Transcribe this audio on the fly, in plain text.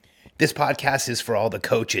This podcast is for all the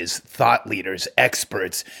coaches, thought leaders,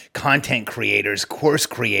 experts, content creators, course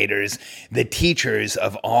creators, the teachers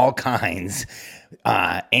of all kinds,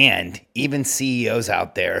 and even CEOs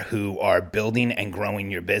out there who are building and growing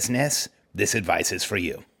your business. This advice is for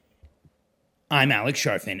you. I'm Alex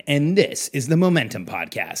Sharfin, and this is the Momentum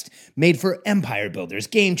Podcast, made for empire builders,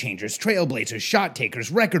 game changers, trailblazers, shot takers,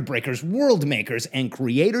 record breakers, world makers, and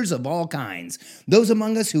creators of all kinds. Those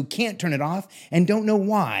among us who can't turn it off and don't know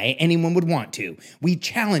why anyone would want to. We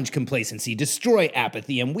challenge complacency, destroy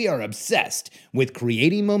apathy, and we are obsessed with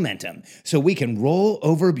creating momentum so we can roll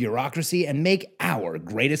over bureaucracy and make our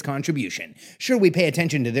greatest contribution. Sure, we pay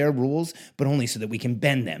attention to their rules, but only so that we can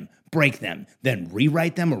bend them, break them, then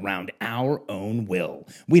rewrite them around our own will.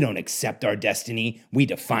 We don't accept our destiny, we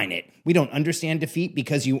define it. We don't understand defeat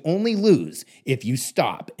because you only lose if you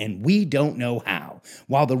stop, and we don't know how.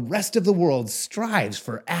 While the rest of the world strives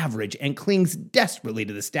for average and clings desperately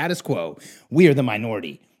to the status quo, we are the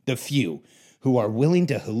minority, the few, who are willing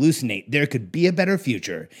to hallucinate there could be a better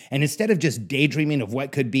future, and instead of just daydreaming of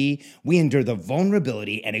what could be, we endure the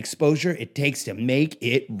vulnerability and exposure it takes to make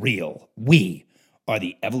it real. We are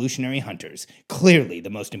the evolutionary hunters, clearly the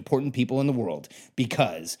most important people in the world,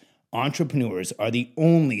 because entrepreneurs are the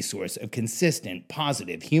only source of consistent,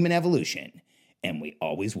 positive human evolution, and we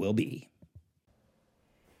always will be.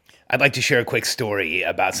 I'd like to share a quick story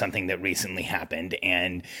about something that recently happened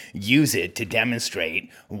and use it to demonstrate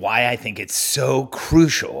why I think it's so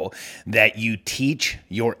crucial that you teach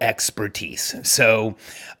your expertise. So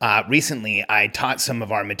recently I taught some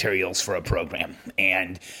of our materials for a program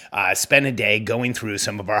and spent a day going through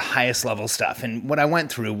some of our highest level stuff. And what I went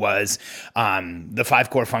through was the 5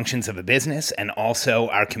 core functions of a business and also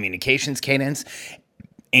our communications cadence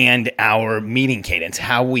and our meeting cadence,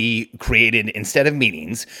 how we created, instead of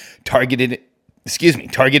meetings, targeted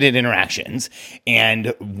interactions,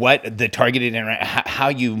 and what the how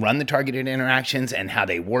you run the targeted interactions and how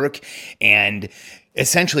they work. And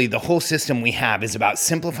essentially, the whole system we have is about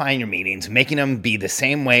simplifying your meetings, making them be the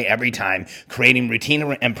same way every time, creating routine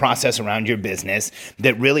and process around your business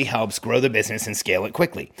that really helps grow the business and scale it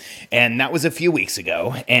quickly. And that was a few weeks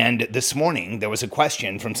ago. And this morning, there was a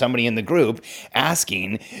question from somebody in the group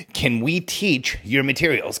asking, can we teach your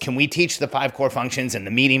materials? Can we teach the 5 core functions and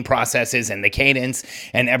the meeting processes and the cadence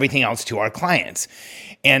and everything else to our clients?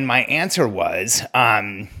 And my answer was,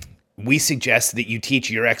 we suggest that you teach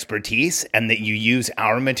your expertise and that you use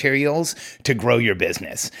our materials to grow your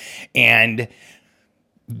business. And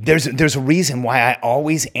there's a reason why I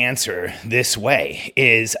always answer this way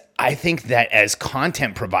is I think that as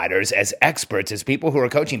content providers, as experts, as people who are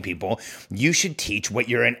coaching people, you should teach what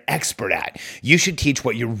you're an expert at. You should teach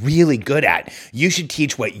what you're really good at. You should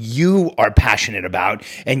teach what you are passionate about,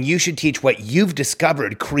 and you should teach what you've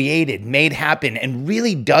discovered, created, made happen, and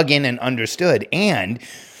really dug in and understood. And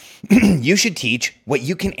you should teach what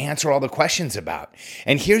you can answer all the questions about.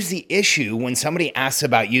 And here's the issue when somebody asks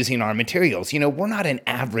about using our materials. We're not an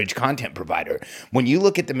average content provider. When you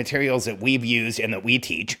look at the materials that we've used and that we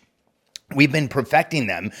teach, we've been perfecting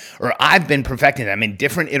them, or I've been perfecting them in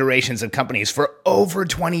different iterations of companies for over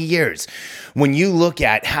 20 years. When you look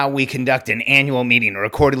at how we conduct an annual meeting or a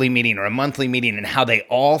quarterly meeting or a monthly meeting and how they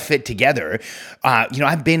all fit together,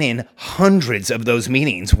 I've been in hundreds of those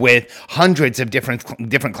meetings with hundreds of different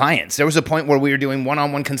clients. There was a point where we were doing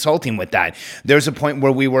one-on-one consulting with that. There was a point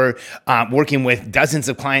where we were working with dozens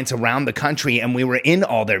of clients around the country and we were in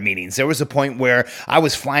all their meetings. There was a point where I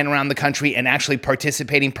was flying around the country and actually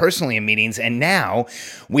participating personally in meetings. And now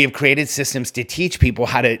we have created systems to teach people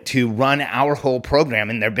how to run our whole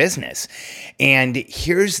program in their business. And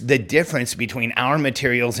here's the difference between our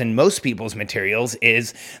materials and most people's materials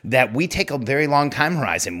is that we take a very long time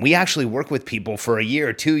horizon. We actually work with people for a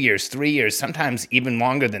year, 2 years, 3 years, sometimes even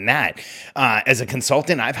longer than that. As a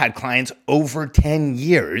consultant, I've had clients over 10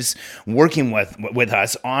 years working with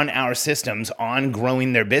us on our systems, on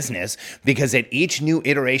growing their business, because at each new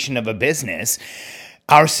iteration of a business,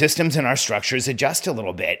 our systems and our structures adjust a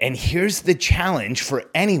little bit. And here's the challenge for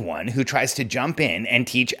anyone who tries to jump in and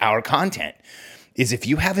teach our content. Is if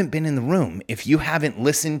you haven't been in the room, if you haven't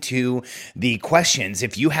listened to the questions,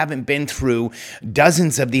 if you haven't been through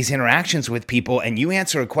dozens of these interactions with people and you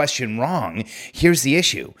answer a question wrong, here's the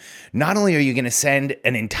issue. Not only are you going to send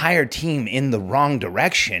an entire team in the wrong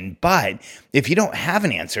direction, but if you don't have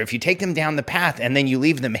an answer, if you take them down the path and then you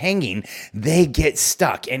leave them hanging, they get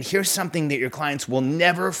stuck. And here's something that your clients will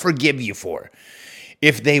never forgive you for.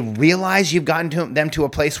 If they realize you've gotten them to a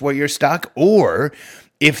place where you're stuck, or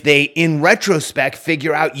if they, in retrospect,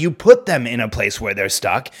 figure out you put them in a place where they're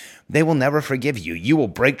stuck, they will never forgive you. You will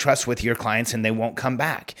break trust with your clients and they won't come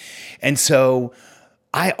back. And so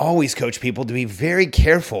I always coach people to be very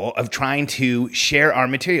careful of trying to share our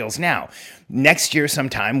materials. Now, next year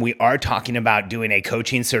sometime, we are talking about doing a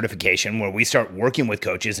coaching certification where we start working with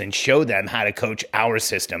coaches and show them how to coach our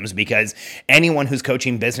systems, because anyone who's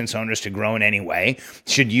coaching business owners to grow in any way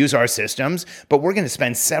should use our systems. But we're going to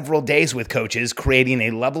spend several days with coaches creating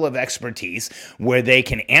a level of expertise where they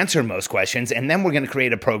can answer most questions. And then we're going to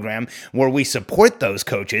create a program where we support those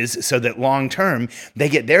coaches so that long term they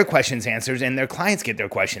get their questions answered and their clients get their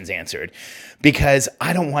questions answered. Because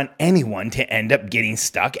I don't want anyone to end up getting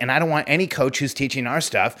stuck, and I don't want any coach who's teaching our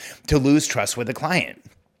stuff to lose trust with a client.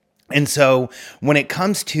 And so when it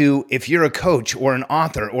comes to, if you're a coach or an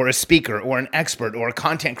author or a speaker or an expert or a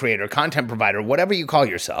content creator, content provider, whatever you call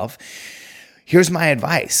yourself, here's my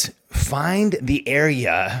advice. Find the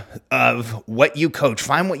area of what you coach,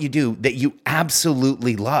 find what you do that you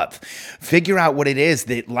absolutely love. Figure out what it is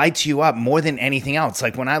that lights you up more than anything else.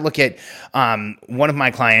 Like when I look at one of my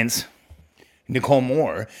clients, Nicole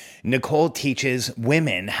Moore, Nicole teaches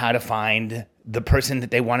women how to find the person that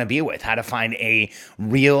they want to be with, how to find a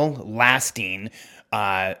real, lasting,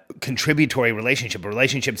 contributory relationship, a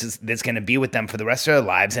relationship that's going to be with them for the rest of their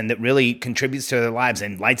lives and that really contributes to their lives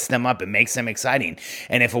and lights them up and makes them exciting.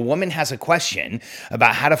 And if a woman has a question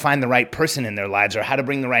about how to find the right person in their lives or how to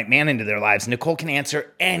bring the right man into their lives, Nicole can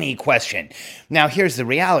answer any question. Now, here's the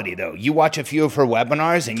reality, though. You watch a few of her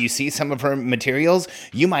webinars and you see some of her materials,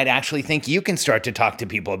 you might actually think you can start to talk to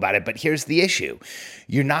people about it. But here's the issue.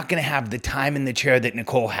 You're not going to have the time in the chair that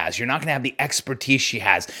Nicole has. You're not going to have the expertise she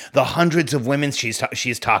has, the hundreds of women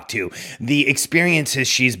she's talked to, the experiences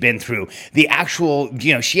she's been through, the actual,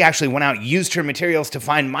 she actually went out, used her materials to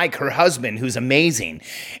find Mike, her husband, who's amazing.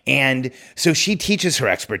 And so she teaches her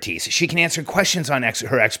expertise. She can answer questions on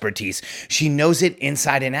her expertise. She knows it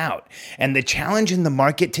inside and out. And the challenge in the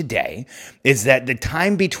market today is that the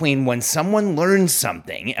time between when someone learns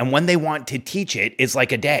something and when they want to teach it is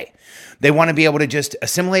like a day. They want to be able to just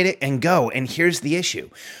assimilate it and go. And here's the issue.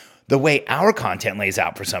 The way our content lays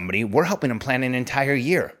out for somebody, we're helping them plan an entire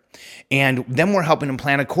year. And then we're helping them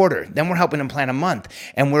plan a quarter. Then we're helping them plan a month.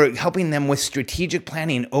 And we're helping them with strategic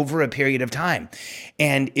planning over a period of time.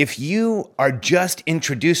 And if you are just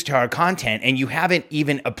introduced to our content and you haven't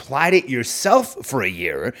even applied it yourself for a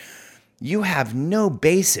year, you have no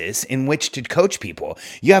basis in which to coach people.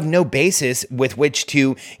 You have no basis with which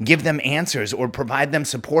to give them answers or provide them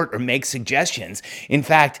support or make suggestions. In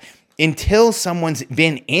fact, until someone's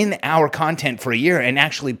been in our content for a year and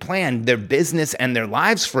actually planned their business and their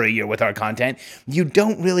lives for a year with our content, you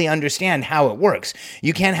don't really understand how it works.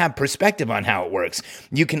 You can't have perspective on how it works.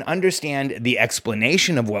 You can understand the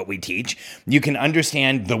explanation of what we teach. You can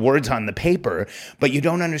understand the words on the paper, but you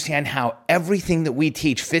don't understand how everything that we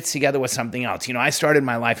teach fits together with something else. I started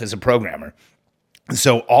my life as a programmer.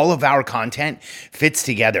 So all of our content fits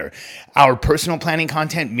together. Our personal planning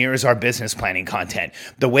content mirrors our business planning content.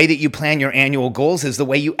 The way that you plan your annual goals is the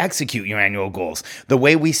way you execute your annual goals. The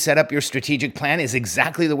way we set up your strategic plan is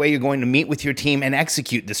exactly the way you're going to meet with your team and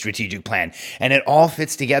execute the strategic plan. And it all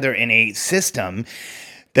fits together in a system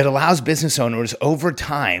that allows business owners over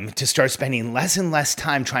time to start spending less and less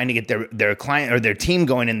time trying to get their client or their team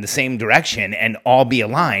going in the same direction and all be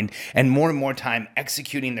aligned, and more time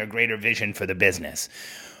executing their greater vision for the business.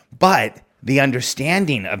 But the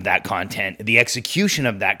understanding of that content, the execution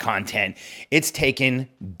of that content, it's taken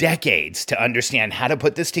decades to understand how to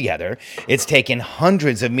put this together. It's taken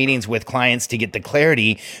hundreds of meetings with clients to get the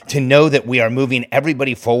clarity to know that we are moving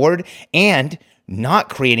everybody forward and not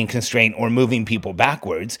creating constraint or moving people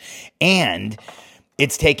backwards. And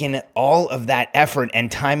it's taken all of that effort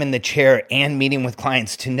and time in the chair and meeting with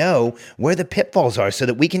clients to know where the pitfalls are so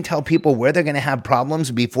that we can tell people where they're going to have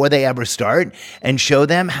problems before they ever start and show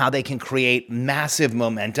them how they can create massive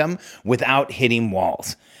momentum without hitting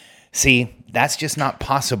walls. See, that's just not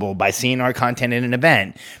possible by seeing our content in an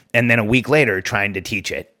event and then a week later trying to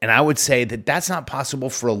teach it. And I would say that that's not possible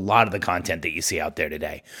for a lot of the content that you see out there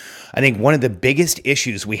today. I think one of the biggest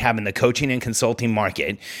issues we have in the coaching and consulting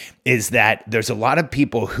market is that there's a lot of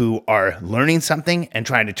people who are learning something and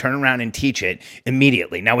trying to turn around and teach it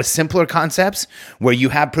immediately. Now, with simpler concepts where you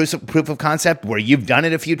have proof of concept, where you've done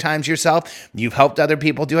it a few times yourself, you've helped other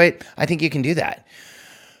people do it, I think you can do that.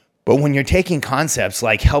 But when you're taking concepts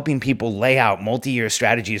like helping people lay out multi-year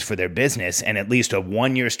strategies for their business and at least a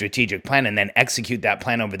one-year strategic plan and then execute that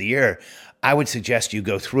plan over the year, I would suggest you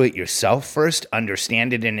go through it yourself first,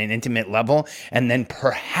 understand it in an intimate level, and then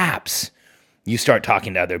perhaps you start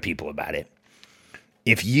talking to other people about it.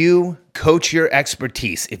 If you coach your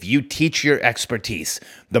expertise, if you teach your expertise,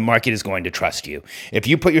 the market is going to trust you. If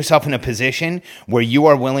you put yourself in a position where you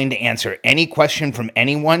are willing to answer any question from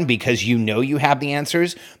anyone because you know you have the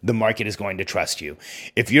answers, the market is going to trust you.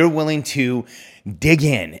 If you're willing to dig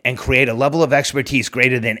in and create a level of expertise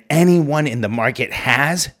greater than anyone in the market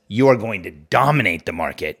has, you are going to dominate the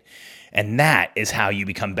market. And that is how you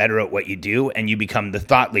become better at what you do, and you become the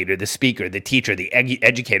thought leader, the speaker, the teacher, the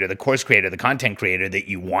educator, the course creator, the content creator that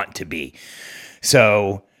you want to be.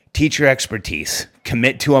 So teach your expertise,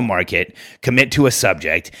 commit to a market, commit to a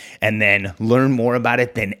subject, and then learn more about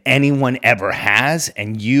it than anyone ever has,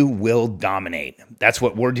 and you will dominate. That's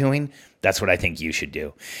what we're doing. That's what I think you should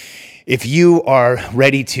do. If you are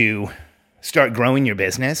ready to start growing your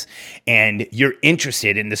business and you're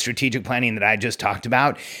interested in the strategic planning that I just talked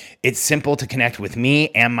about, it's simple to connect with me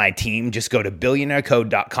and my team. Just go to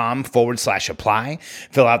billionairecode.com/apply,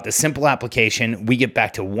 fill out the simple application. We get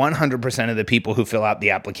back to 100% of the people who fill out the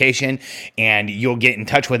application, and you'll get in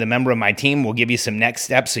touch with a member of my team. We'll give you some next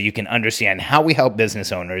steps so you can understand how we help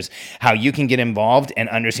business owners, how you can get involved and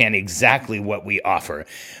understand exactly what we offer.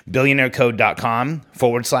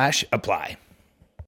 billionairecode.com/apply.